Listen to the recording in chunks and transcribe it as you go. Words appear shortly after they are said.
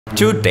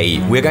Today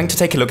we're going to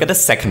take a look at the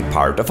second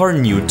part of our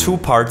new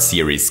two-part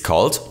series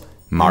called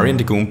Mario and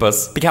the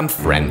Goombas Become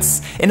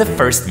Friends. In the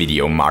first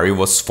video, Mario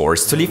was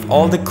forced to leave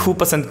all the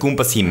Koopas and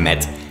Goombas he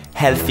met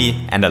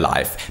healthy and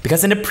alive,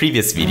 because in the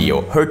previous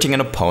video, hurting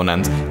an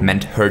opponent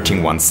meant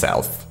hurting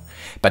oneself.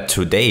 But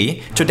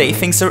today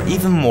things are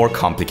even more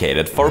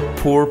complicated for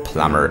poor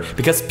Plumber,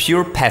 because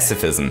pure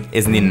pacifism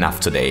isn't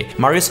enough today.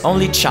 Mario's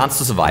only chance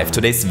to survive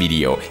today's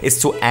video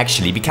is to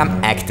actually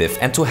become active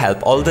and to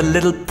help all the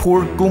little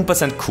poor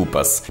Goombas and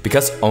Koopas,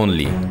 because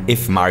only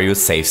if Mario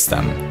saves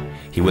them,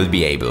 he will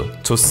be able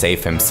to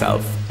save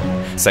himself.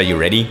 So are you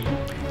ready?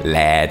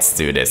 Let's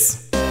do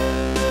this!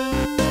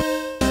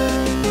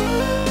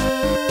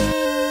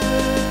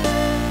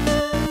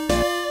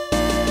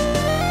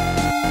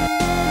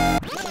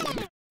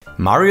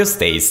 Mario's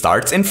day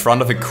starts in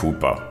front of a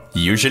Koopa.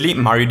 Usually,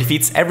 Mario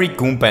defeats every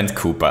Goomba and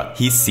Koopa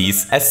he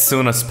sees as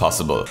soon as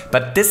possible.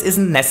 But this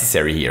isn't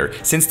necessary here,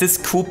 since this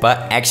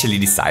Koopa actually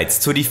decides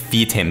to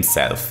defeat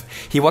himself.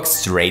 He walks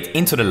straight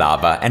into the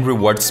lava and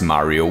rewards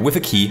Mario with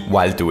a key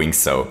while doing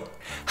so.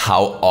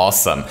 How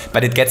awesome!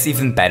 But it gets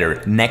even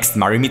better. Next,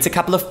 Mario meets a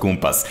couple of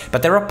Goombas,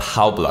 but there are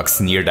POW blocks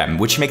near them,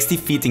 which makes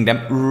defeating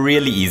them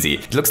really easy.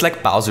 It looks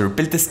like Bowser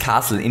built this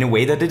castle in a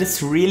way that it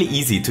is really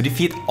easy to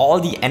defeat all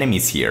the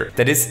enemies here.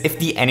 That is, if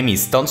the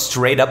enemies don't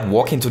straight up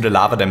walk into the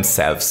lava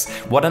themselves.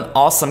 What an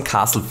awesome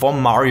castle for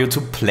Mario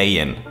to play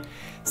in!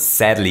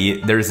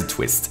 Sadly, there is a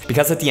twist,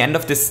 because at the end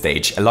of this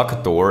stage, a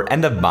locked door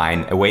and a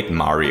vine await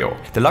Mario.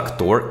 The locked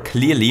door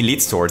clearly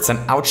leads towards an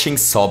ouching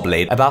saw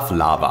blade above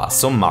lava,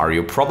 so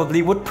Mario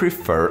probably would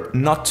prefer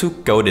not to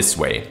go this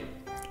way.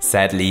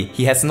 Sadly,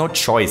 he has no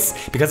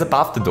choice, because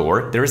above the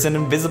door there is an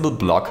invisible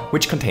block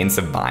which contains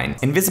a vine.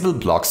 Invisible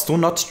blocks do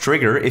not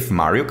trigger if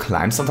Mario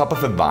climbs on top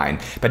of a vine,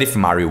 but if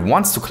Mario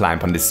wants to climb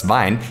on this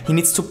vine, he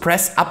needs to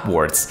press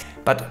upwards.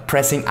 But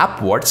pressing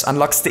upwards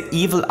unlocks the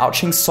evil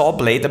ouching saw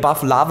blade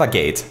above lava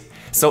gate.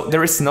 So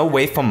there is no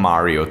way for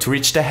Mario to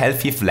reach the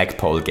healthy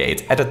flagpole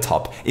gate at the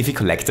top if he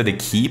collected a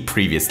key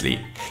previously.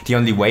 The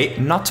only way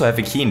not to have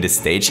a key in this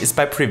stage is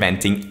by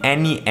preventing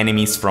any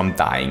enemies from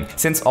dying,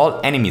 since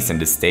all enemies in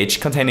this stage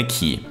contain a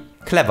key.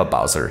 Clever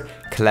Bowser.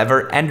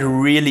 Clever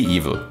and really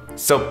evil.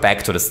 So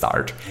back to the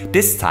start.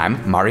 This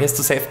time Mario has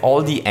to save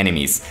all the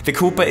enemies. The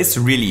Koopa is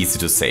really easy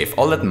to save.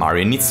 All that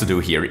Mario needs to do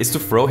here is to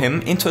throw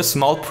him into a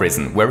small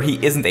prison where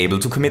he isn't able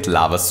to commit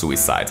lava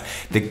suicide.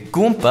 The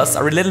Goombas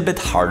are a little bit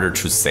harder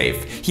to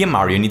save. Here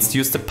Mario needs to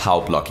use the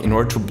POW block in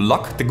order to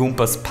block the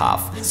Goompa's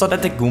path, so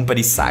that the Goomba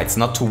decides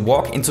not to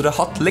walk into the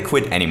hot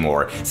liquid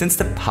anymore, since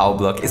the POW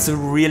block is a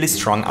really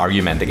strong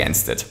argument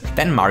against it.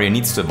 Then Mario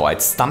needs to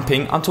avoid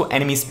stomping onto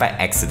enemies by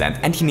accident,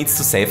 and he needs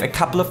to save a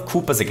couple of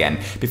Koopas again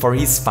before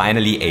he's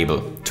finally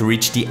able to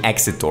reach the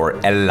exit door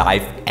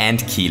alive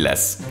and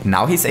keyless.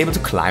 Now he's able to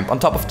climb on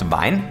top of the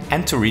vine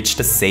and to reach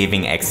the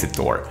saving exit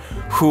door.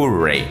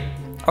 Hooray!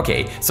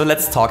 Okay, so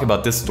let's talk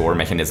about this door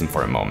mechanism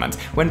for a moment.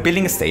 When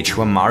building a stage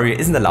where Mario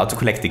isn't allowed to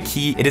collect the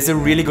key, it is a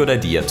really good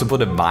idea to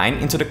put a vine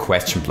into the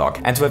question block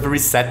and to have a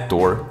reset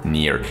door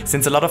near,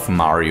 since a lot of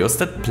Marios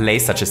that play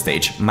such a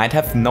stage might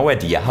have no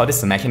idea how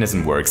this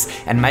mechanism works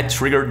and might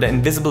trigger the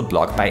invisible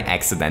block by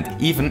accident,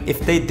 even if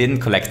they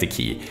didn't collect the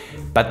key.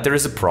 But there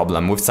is a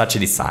problem with such a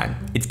design.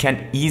 It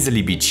can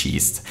easily be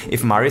cheesed.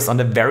 If Mario is on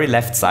the very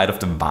left side of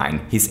the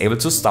vine, he's able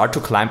to start to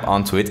climb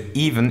onto it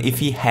even if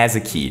he has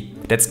a key.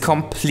 That's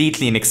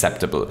completely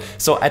unacceptable.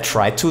 So I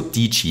tried to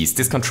de-cheese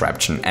this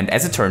contraption, and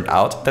as it turned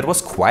out, that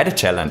was quite a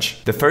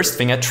challenge. The first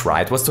thing I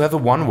tried was to have a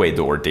one-way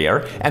door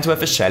there and to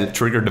have a shell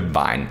trigger the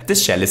vine.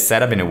 This shell is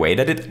set up in a way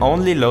that it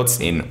only loads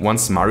in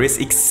once Mario is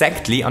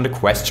exactly on the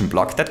question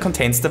block that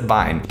contains the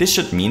vine. This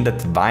should mean that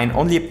the vine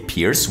only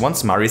appears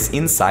once Mario is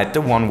inside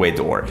the one-way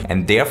door,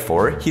 and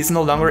therefore he's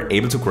no longer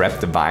able to grab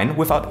the vine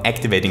without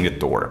activating the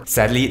door.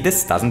 Sadly,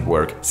 this doesn't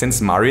work,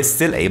 since Mario is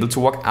still able to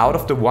walk out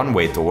of the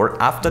one-way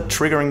door after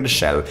triggering the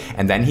shell,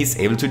 and then he's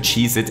able to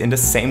cheese it in the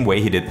same way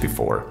he did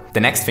before.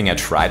 The next thing I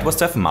tried was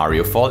to have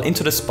Mario fall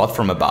into the spot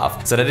from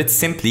above, so that it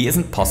simply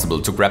isn't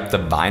possible to grab the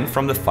vine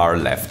from the far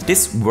left.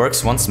 This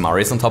works once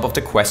Mario is on top of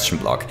the question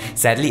block.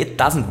 Sadly, it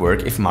doesn't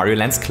work if Mario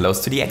lands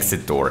close to the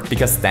exit door,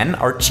 because then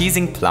our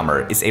cheesing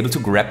Plumber is able to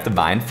grab the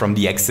vine from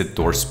the exit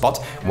door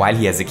spot while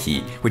he has a key,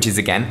 which is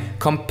again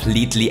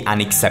completely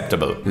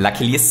unacceptable.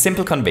 Luckily, a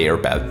simple conveyor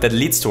belt that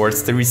leads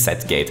towards the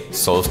reset gate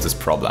solves this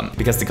problem,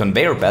 because the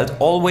conveyor belt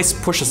always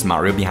pushes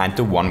Mario behind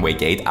the one-way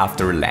gate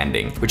after a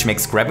landing, which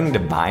makes grabbing the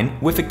vine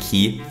with a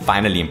key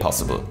finally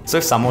impossible. So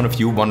if some of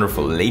you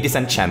wonderful ladies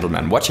and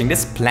gentlemen watching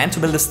this plan to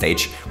build a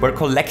stage where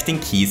collecting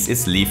keys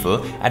is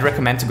lethal, I'd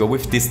recommend to go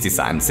with this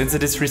design, since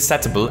it is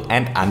resettable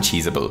and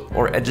uncheesable.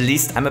 Or at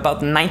least I'm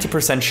about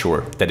 90%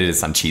 sure that it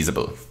is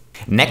uncheesable.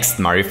 Next,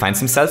 Mario finds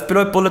himself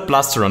below a bullet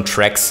blaster on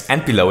tracks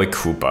and below a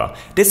Koopa.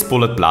 This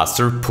bullet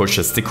blaster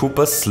pushes the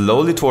Koopa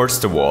slowly towards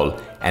the wall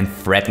and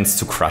threatens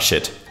to crush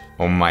it.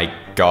 Oh my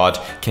god,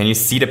 can you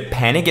see the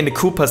panic in the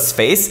Koopa's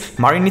face?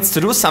 Mario needs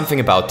to do something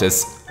about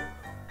this.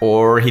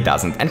 Or he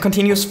doesn't, and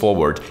continues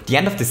forward. The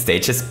end of the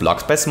stage is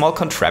blocked by a small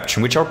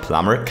contraption which our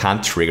plumber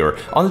can't trigger.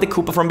 Only the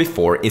Koopa from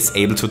before is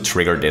able to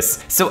trigger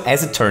this. So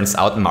as it turns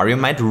out, Mario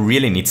might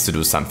really needs to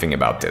do something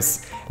about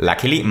this.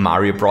 Luckily,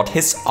 Mario brought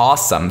his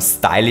awesome,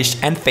 stylish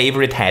and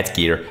favorite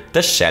headgear,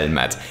 the Shell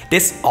Mat.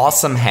 This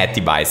awesome head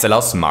device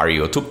allows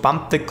Mario to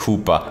bump the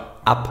Koopa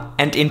up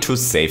and into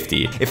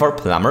safety. If our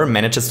plumber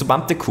manages to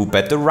bump the Koopa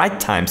at the right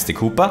times, the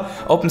Koopa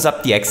opens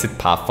up the exit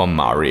path for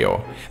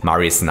Mario.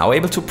 Mario is now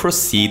able to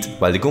proceed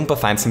while the Goomba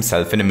finds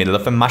himself in the middle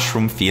of a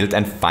mushroom field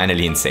and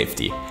finally in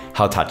safety.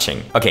 How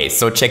touching. Okay,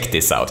 so check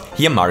this out.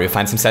 Here Mario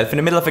finds himself in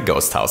the middle of a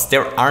ghost house.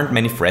 There aren't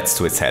many threats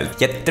to his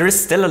health, yet there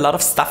is still a lot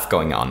of stuff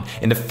going on.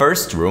 In the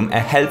first room, a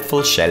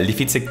helpful shell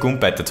defeats a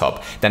Goomba at the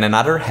top. Then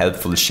another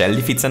helpful shell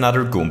defeats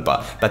another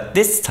Goomba. But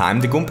this time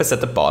the Goomba is at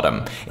the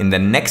bottom. In the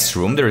next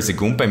room there is a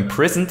Goomba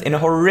imprisoned in a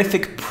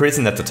horrific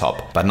prison at the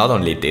top. But not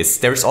only this,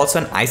 there is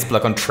also an ice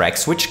block on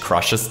tracks which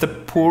crushes the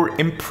poor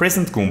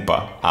imprisoned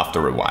Goomba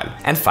after a while.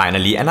 And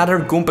finally another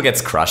Goomba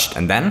gets crushed,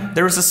 and then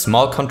there is a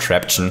small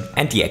contraption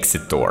and the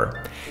exit door.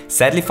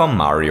 Sadly for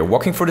Mario,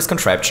 walking through this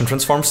contraption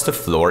transforms the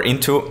floor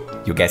into,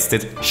 you guessed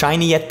it,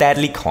 shiny yet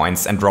deadly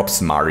coins and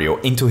drops Mario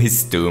into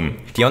his doom.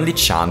 The only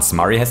chance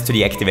Mario has to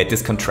deactivate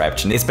this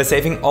contraption is by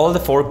saving all the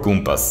 4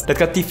 Goombas that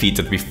got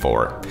defeated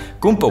before.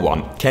 Goomba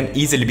 1 can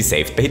easily be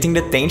saved by hitting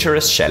the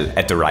dangerous shell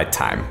at the right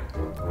time.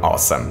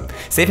 Awesome.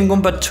 Saving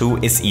Goomba 2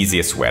 is easy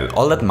as well.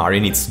 All that Mario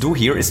needs to do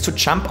here is to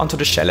jump onto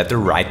the shell at the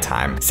right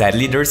time.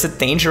 Sadly, there is a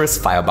dangerous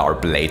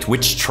firebar blade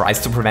which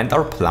tries to prevent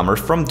our plumber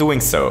from doing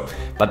so.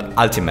 But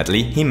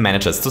ultimately, he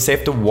manages to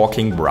save the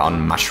walking brown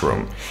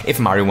mushroom.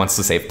 If Mario wants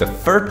to save the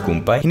 3rd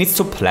Goomba, he needs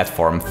to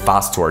platform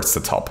fast towards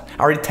the top.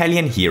 Our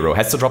Italian hero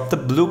has to drop the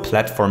blue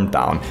platform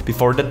down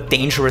before the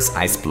dangerous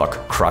ice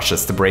block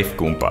crushes the brave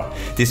Goomba.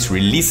 This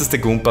releases the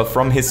Goomba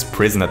from his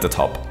prison at the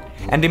top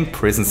and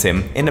imprisons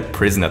him in a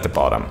prison at the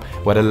bottom.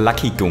 What a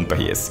lucky Goomba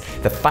he is.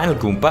 The final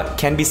Goomba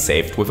can be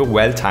saved with a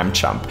well-timed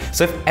jump,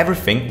 so if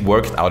everything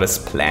worked out as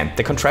planned,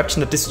 the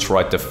contraption that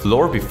destroyed the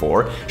floor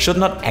before should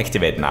not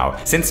activate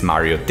now, since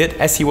Mario did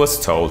as he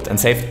was told and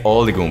saved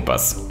all the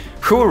Goombas.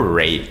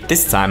 Hooray!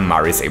 This time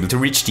Mario is able to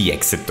reach the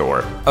exit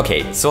door.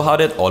 Okay, so how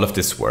did all of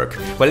this work?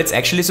 Well, it's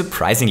actually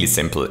surprisingly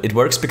simple. It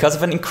works because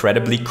of an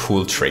incredibly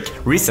cool trick.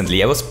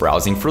 Recently I was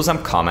browsing through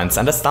some comments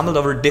and I stumbled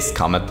over this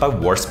comment by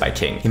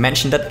Warspy. He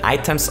mentioned that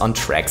items on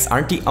tracks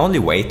aren't the only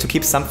way to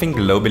keep something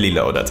globally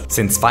loaded,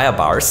 since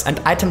firebars and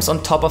items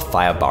on top of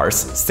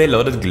firebars stay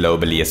loaded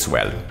globally as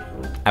well.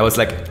 I was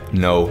like,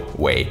 no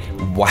way.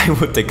 Why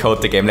would they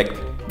code the game like,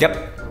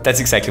 yep. That's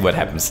exactly what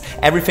happens.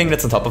 Everything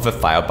that's on top of a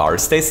firebar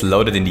stays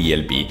loaded in the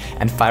ELB,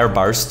 and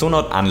firebars do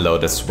not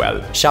unload as well.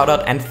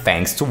 Shoutout and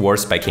thanks to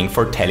Warspy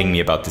for telling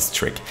me about this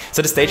trick.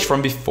 So the stage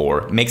from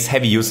before makes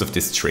heavy use of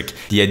this trick.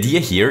 The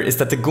idea here is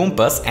that the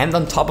Goombas end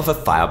on top of a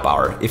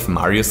firebar if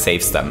Mario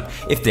saves them.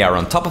 If they are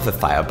on top of a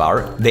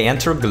firebar, they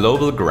enter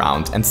global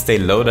ground and stay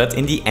loaded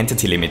in the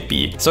entity limit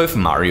B. So if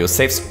Mario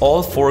saves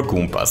all 4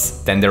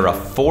 Goombas, then there are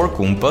 4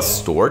 Goombas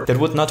stored that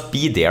would not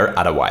be there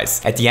otherwise.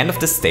 At the end of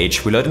the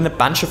stage, we load in a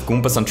bunch of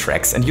Goombas on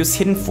tracks and use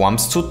hidden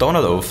forms to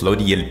donut overflow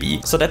the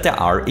ELB, so that there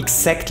are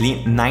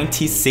exactly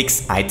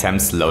 96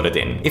 items loaded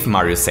in. If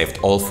Mario saved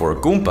all 4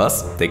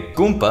 Goombas, the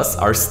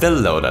Goombas are still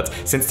loaded,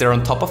 since they're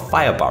on top of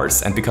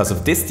firebars, and because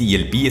of this the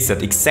ELB is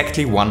at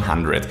exactly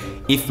 100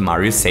 if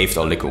Mario saved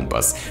all the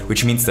Goombas,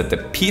 which means that the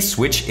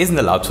P-switch isn't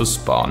allowed to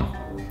spawn.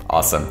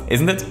 Awesome,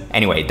 isn't it?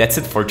 Anyway, that's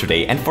it for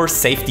today and for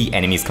Save the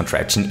Enemies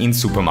contraption in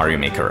Super Mario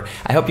Maker.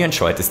 I hope you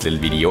enjoyed this little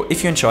video.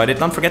 If you enjoyed it,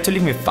 don't forget to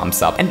leave me a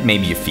thumbs up, and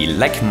maybe you feel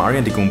like Mario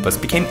and the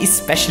Goombas became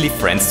especially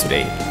friends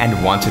today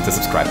and want to hit the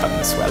subscribe button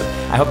as well.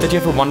 I hope that you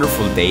have a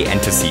wonderful day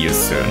and to see you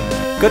soon.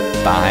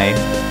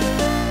 Goodbye!